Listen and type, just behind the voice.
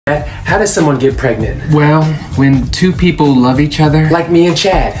How does someone get pregnant? Well, when two people love each other, Like me and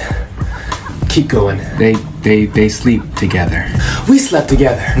Chad. Keep going. they sleep together. We slept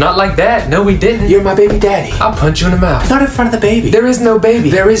together. Not like that. No, we didn't. You're my baby daddy. I'll punch you in the mouth. Not in front of the baby. There is no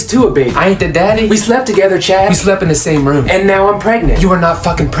baby. There is too a baby. I ain't the daddy. We slept together, Chad. We slept in the same room. And now I'm pregnant. You are not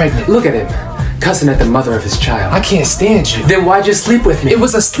fucking pregnant. Look at him. Cussing at the mother of his child. I can't stand you. Then why'd you sleep with me? It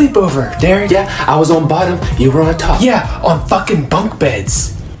was a sleepover, Derek. Yeah, I was on bottom, you were on top. Yeah, on fucking bunk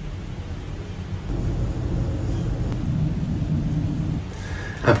beds.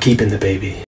 I'm keeping the baby.